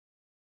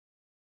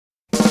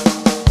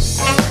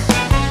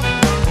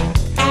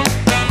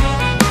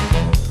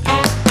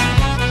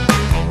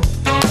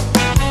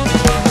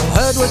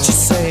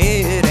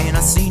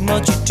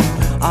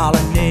All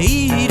I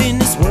need in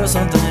this world,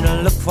 something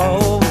to look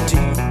forward to.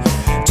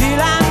 Till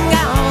I'm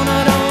gone,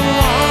 I don't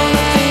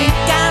wanna think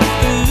I'm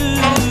through.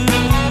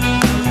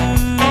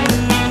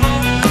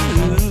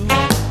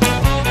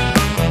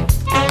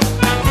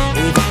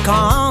 If it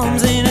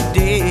comes in a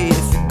day,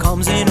 if it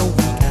comes in a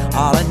week,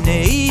 all I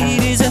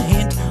need is a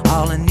hint,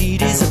 all I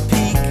need is a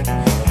peek.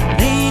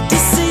 Need to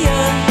see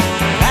a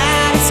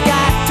bright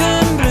sky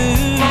turn blue.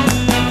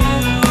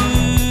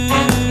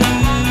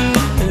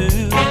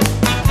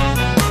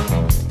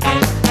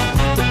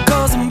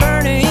 Because I'm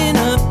burning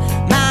up,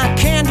 my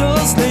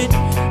candle's lit.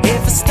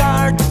 If I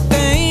start to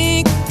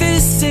think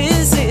this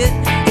is it,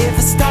 if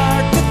I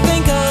start to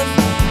think of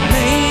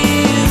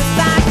me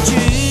without you,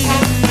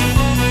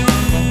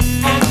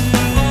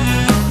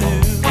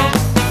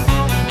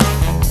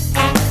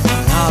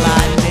 all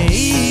I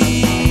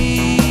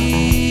need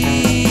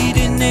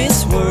in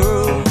this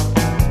world,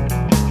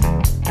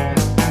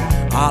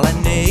 all I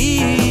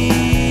need,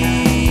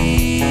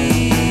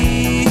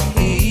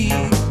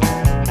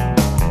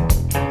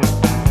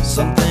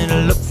 something to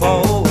look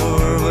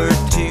forward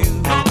to.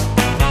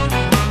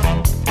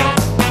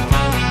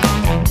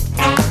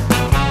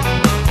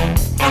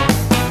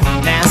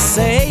 Now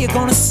say you're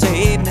gonna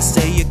save me,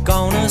 say you're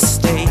gonna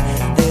stay.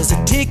 There's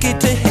a ticket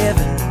to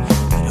heaven,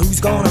 but who's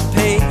gonna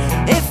pay?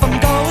 If I'm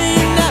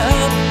going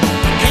up,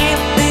 I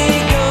can't be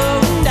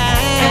going down.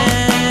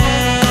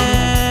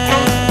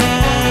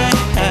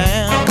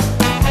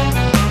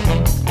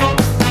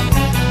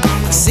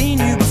 I've seen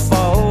you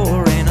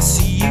before and I'll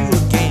see you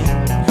again.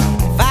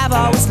 If I've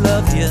always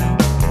loved you,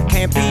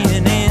 can't be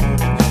an end.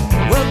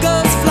 The world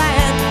goes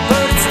flat,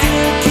 but it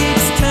still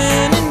keeps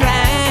turning round.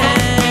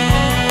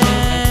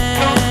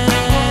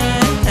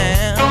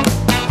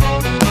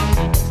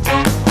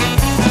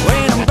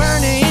 When I'm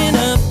burning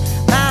up,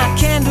 my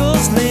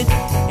candle's lit.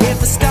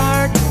 If I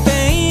start to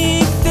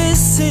think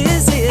this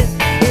is it,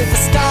 if I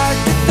start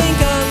to think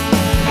of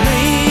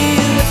me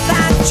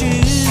without you,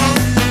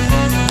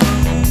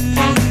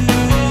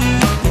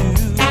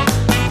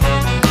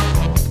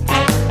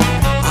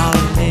 all I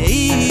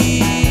need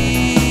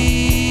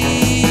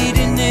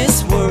in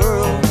this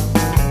world,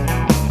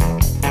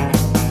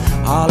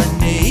 all I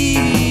need,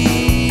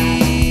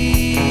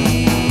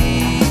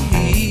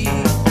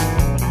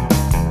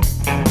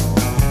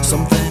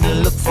 something to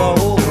look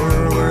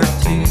forward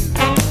to.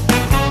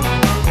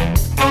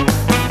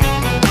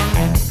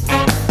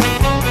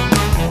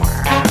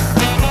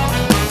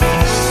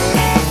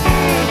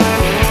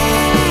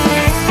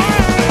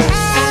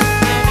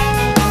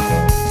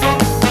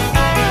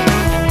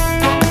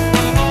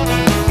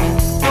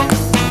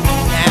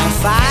 Now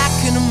if I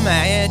can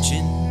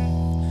imagine,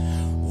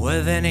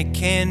 well then it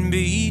can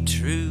be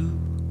true.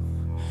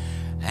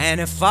 And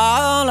if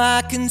all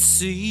I can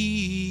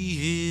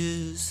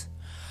see is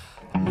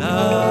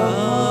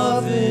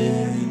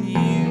loving